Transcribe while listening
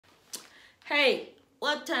Hey,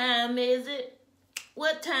 what time is it?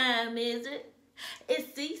 What time is it?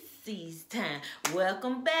 It's CeCe's time.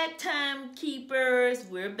 Welcome back, timekeepers.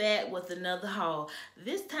 We're back with another haul.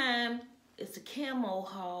 This time, it's a camo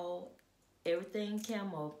haul. Everything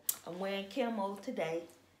camo. I'm wearing camo today.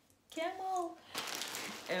 Camo.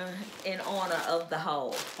 In honor of the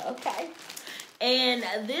haul. Okay? And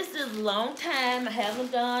this is a long time. I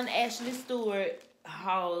haven't done Ashley Stewart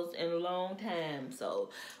hauls in a long time. So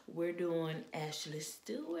we're doing Ashley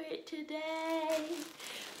Stewart today.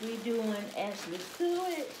 We're doing Ashley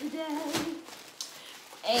Stewart today.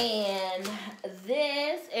 And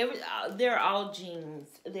this, they're all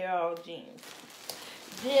jeans. They're all jeans.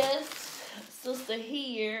 This sister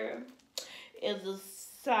here is a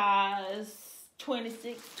size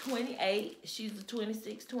 26-28. She's a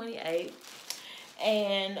 26-28.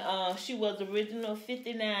 And she was original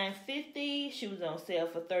 $59.50. She was on sale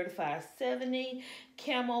for $35.70.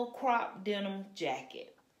 Camo crop denim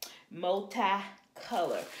jacket.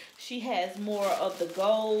 Multi-color. She has more of the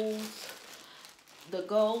gold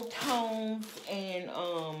tones, and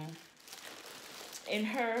in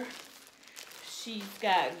her, she's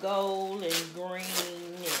got gold and green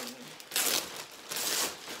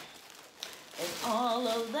and all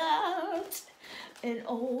of that. And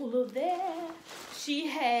all of that. She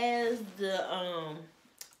has the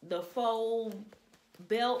faux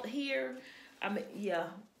belt here.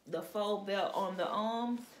 The faux belt on the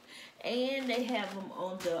arms, and they have them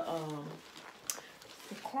on the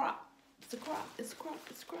crop. It's a crop.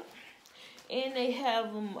 And they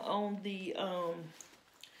have them on the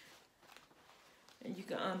and you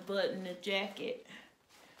can unbutton the jacket.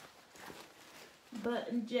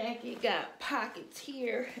 Button jacket, got pockets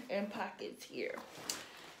here and pockets here.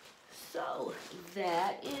 So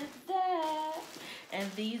that is that.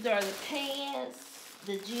 And these are the pants,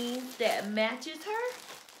 the jeans that matches her.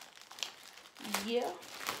 Yeah.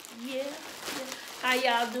 How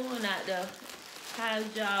y'all doing out there?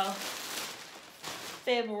 How's y'all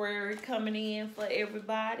February coming in for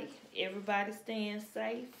everybody? Everybody staying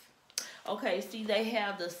safe? Okay, see, they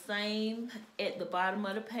have the same at the bottom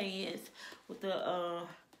of the pants with the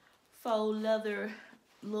faux leather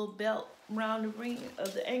little belt around the ring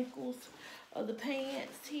of the ankles of the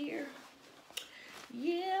pants here.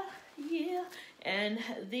 Yeah. And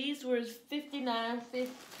these were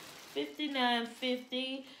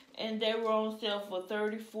 $59.50, and they were on sale for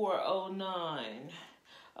 $34.09.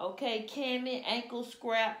 Okay, cami ankle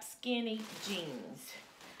scrap skinny jeans.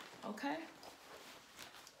 Okay.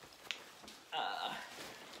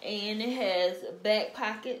 And it has back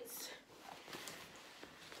pockets,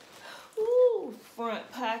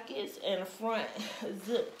 front pockets, and a front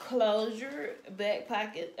zip closure.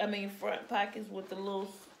 Front pockets with the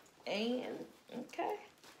little okay,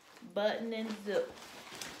 button and zip.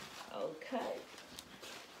 Okay,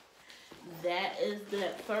 that is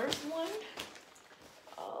that first one.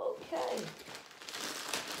 Okay.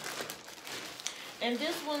 And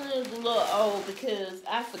this one is a little old because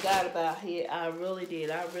I forgot about it. I really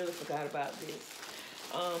did. I really forgot about this.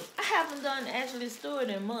 I haven't done Ashley Stewart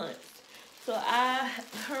in months. So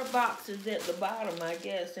her box is at the bottom, I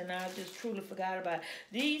guess, and I just truly forgot about it.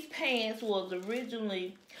 These pants was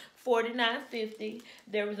originally $49.50.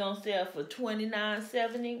 They was on sale for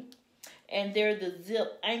 $29.70. And they're the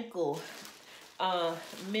zip ankle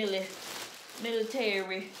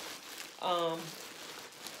military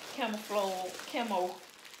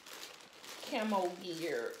camo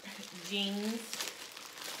gear jeans.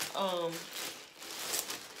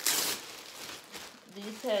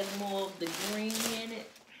 This has more of the green in it.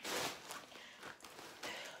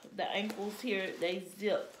 The ankles here, they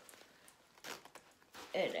zip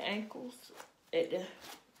at the ankles, at the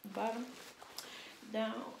bottom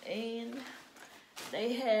down, and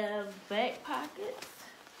they have back pockets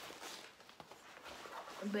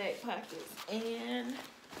and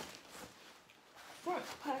front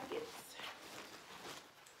pockets.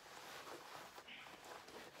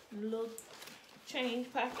 Little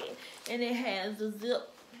change pocket, and it has a zip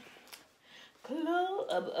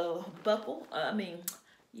buckle. A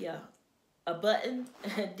button,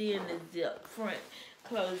 and then the zip front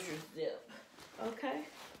closure zip. Okay,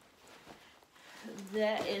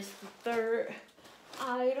 that is the third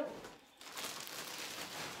item.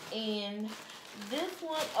 And this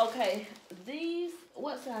one, okay, these,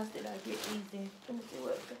 what size did I get these in? Let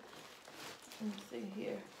me see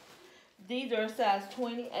here. These are size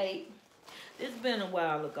 28. It's been a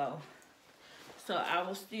while ago, so I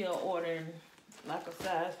was still ordering like a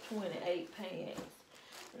size 28 pants.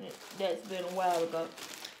 That's been a while ago.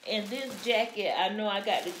 And this jacket, I know I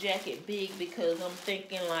got the jacket big because I'm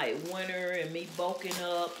thinking like winter and me bulking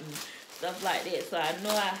up and stuff like that. So I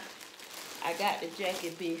know I got the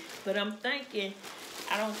jacket big, but I'm thinking,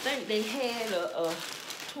 I don't think they had a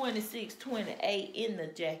 26, 28 in the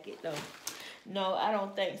jacket though. No, I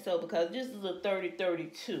don't think so, because this is a 30,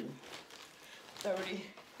 32. 30,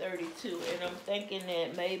 32. And I'm thinking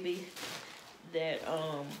that maybe that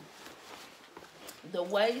the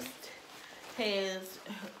waist has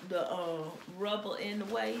the rubber in the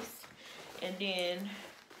waist, and then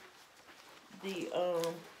the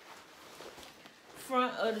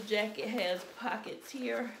front of the jacket has pockets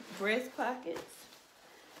here, breast pockets,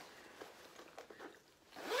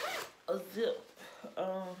 a zip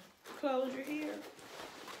closure here,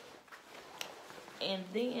 and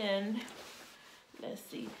then let's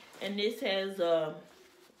see, and this has a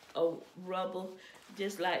rubber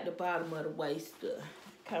just like the bottom of the waist,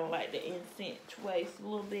 kind of like the incinch waist a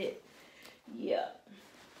little bit. Yeah,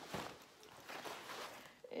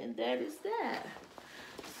 and that is that.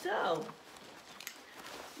 So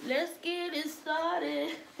let's get it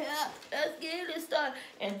started. Yeah, let's get it started.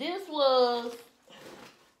 And that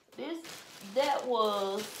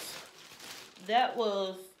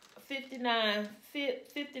was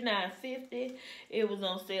 $59.50. It was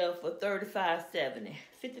on sale for $35.70.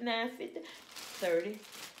 $59.50, $35.70.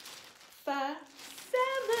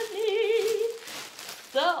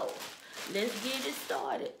 So let's get it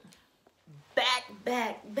started. Back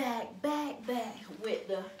with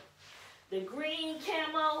the green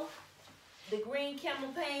camo,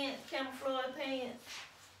 pants, camouflage pants.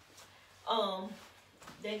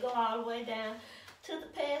 They go all the way down to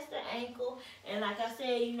past the ankle, and like I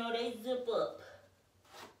said, you know, they zip up.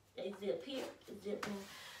 They zip here, they zip down.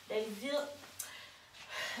 They zip.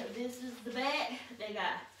 This is the back. They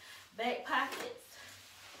got back pockets.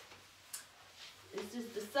 This is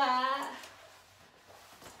the side.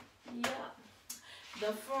 Yeah.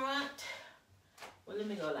 The front. Well, let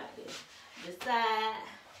me go like this. The side.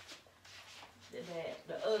 The back.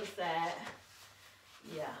 The other side.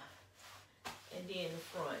 Yeah. And then the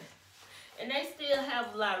front. And they still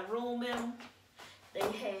have a lot of room in them. They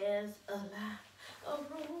has a lot of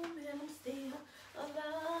room in them still. A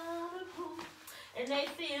lot of room. And they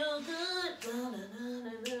feel good. La, la, la,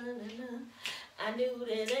 la, la, la. I knew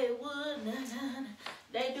that they would. Na, na, na.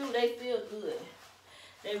 They do. They feel good.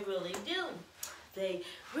 They really do. They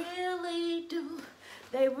really do.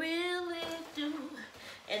 They really do.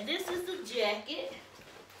 And this is the jacket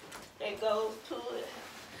that goes to it.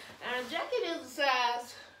 And the jacket is a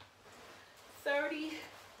size 30,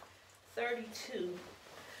 32,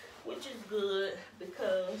 which is good,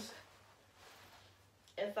 because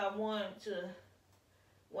if I want to,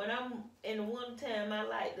 when I'm in the winter time, I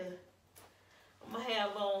like to, I'm going to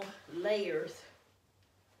have on layers.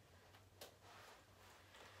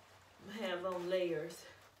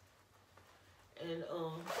 And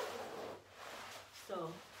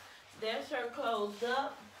so that's her closed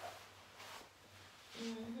up.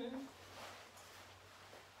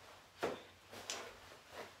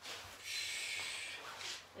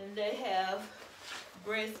 And they have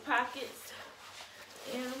breast pockets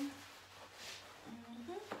in them.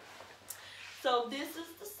 So this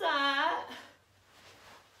is the side.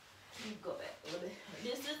 Let me go back a little bit.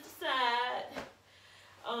 This is the side.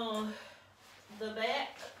 The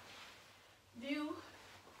back view.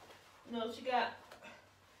 You know, she got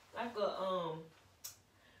like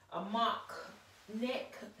a mock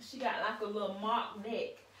neck. She got like a little mock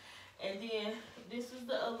neck. And then this is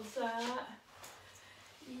the other side.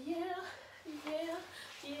 Yeah.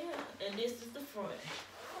 And this is the front.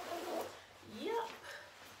 Yep.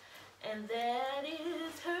 And that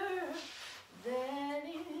is her. That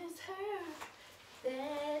is her.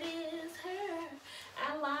 That is her.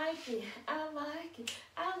 I like it. I like it.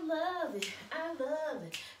 I love it. I love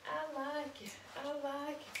it. I like it. I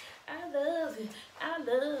like it. I love it. I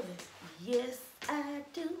love it. Yes, I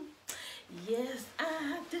do. Yes,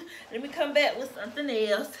 I do. Let me come back with something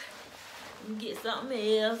else. Let me get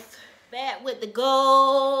something else. Back with the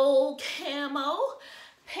gold camo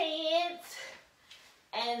pants.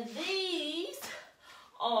 And these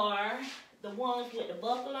are the ones with the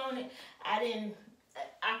buckle on it. I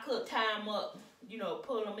could tie them up, you know,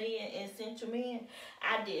 pull them in and cinch them in.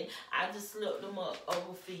 I did. I just slipped them up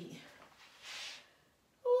over feet.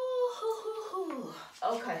 Ooh.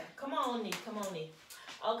 Okay, come on, knee. Come on, knee.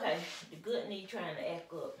 Okay, the good knee trying to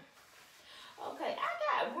act up. Okay,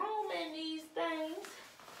 I got room in these things,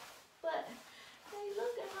 but they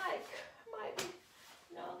looking like might be,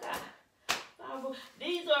 you know, got a lot of room.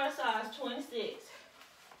 These are size 26,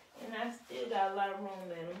 and I still got a lot of room in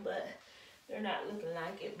them, but they're not looking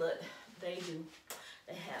like it, but they do.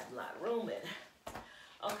 They have a lot of room in it.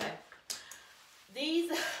 Okay,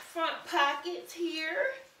 these front pockets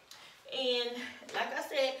here. And like I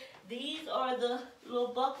said, these are the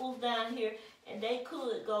little buckles down here, and they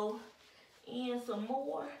could go in some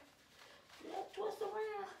more. Let's twist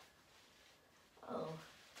around. Oh,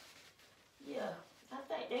 yeah. I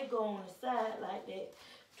think they go on the side like that.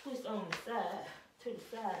 Twist on the side, to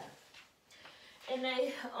the side. And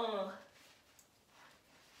they feel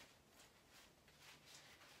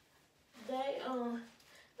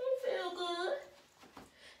good.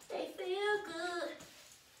 They feel good.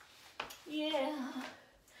 Yeah,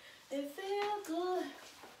 they feel good.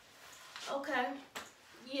 Okay,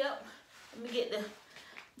 yep. Let me get the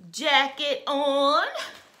jacket on.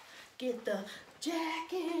 Get the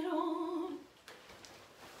jacket on.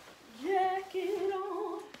 Jacket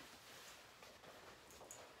on.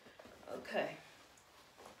 Okay.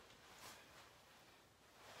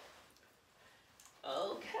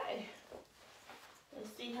 Okay.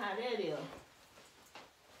 Let's see how that is.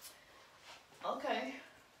 Okay.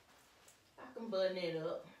 I can button it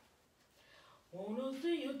up. Wanna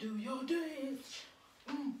see you do your dance.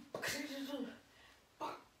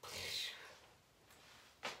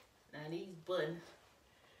 Now these buttons,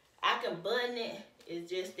 I can button it. It's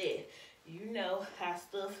just that, you know how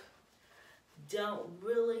stuff don't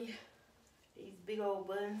really, these big old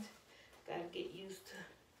buttons, gotta get used to.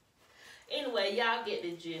 Anyway, y'all get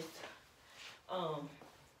the gist.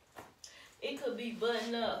 It could be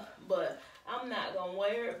buttoned up, but I'm not gonna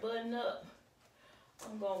wear it buttoned up.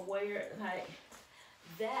 I'm gonna wear it like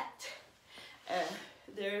that.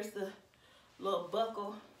 There's the little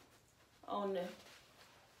buckle on the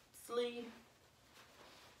sleeve.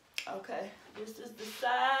 Okay, this is the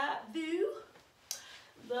side view,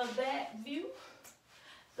 the back view,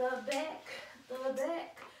 the back, the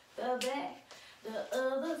back, the back, the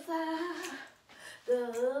other side, the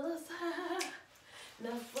other side,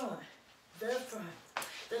 the front, the front,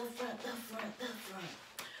 the front, the front, the front.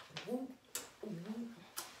 Whoop, whoop,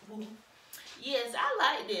 whoop. Yes, I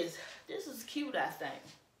like this. This is cute, I think.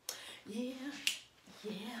 Yeah,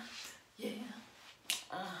 yeah, yeah.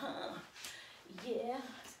 Uh-huh. Yeah,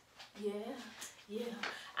 yeah, yeah.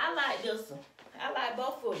 I like this one. I like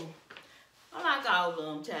both of them. I like all of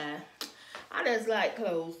them, child. I just like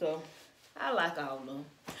clothes, so I like all of them.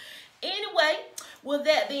 Anyway, with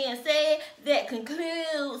that being said, that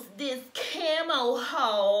concludes this camo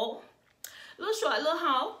haul. Little short little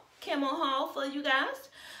haul, camo haul for you guys.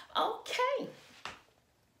 Okay.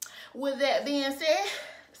 With that being said,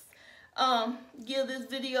 give this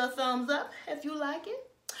video a thumbs up if you like it.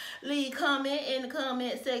 Leave comment in the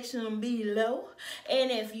comment section below.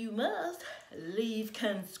 And if you must, leave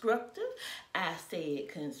constructive, I said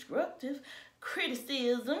constructive,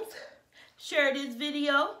 criticisms. Share this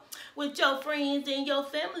video with your friends and your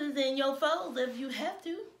families and your foes if you have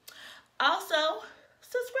to. Also,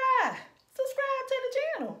 subscribe. Subscribe to the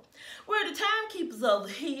channel. We're the timekeepers over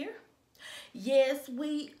here. Yes,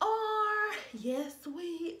 we are. Yes,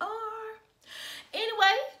 we are.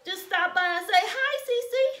 Anyway, just stop by and say, hi,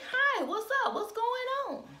 CeCe. Hi, what's up? What's going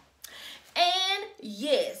on? And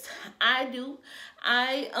yes, I do.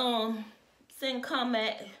 I send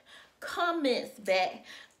comments back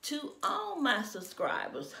to all my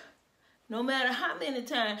subscribers. No matter how many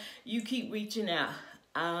times you keep reaching out,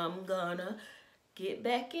 I'm gonna get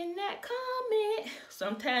back in that comment.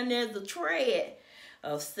 Sometimes there's a thread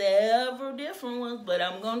of several different ones, but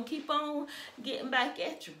I'm gonna keep on getting back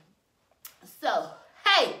at you. So,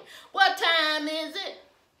 hey, what time is it?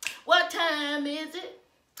 What time is it?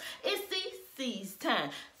 It's CeCe's time.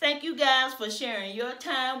 Thank you guys for sharing your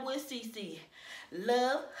time with CeCe.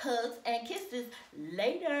 Love, hugs, and kisses.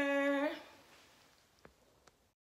 Later.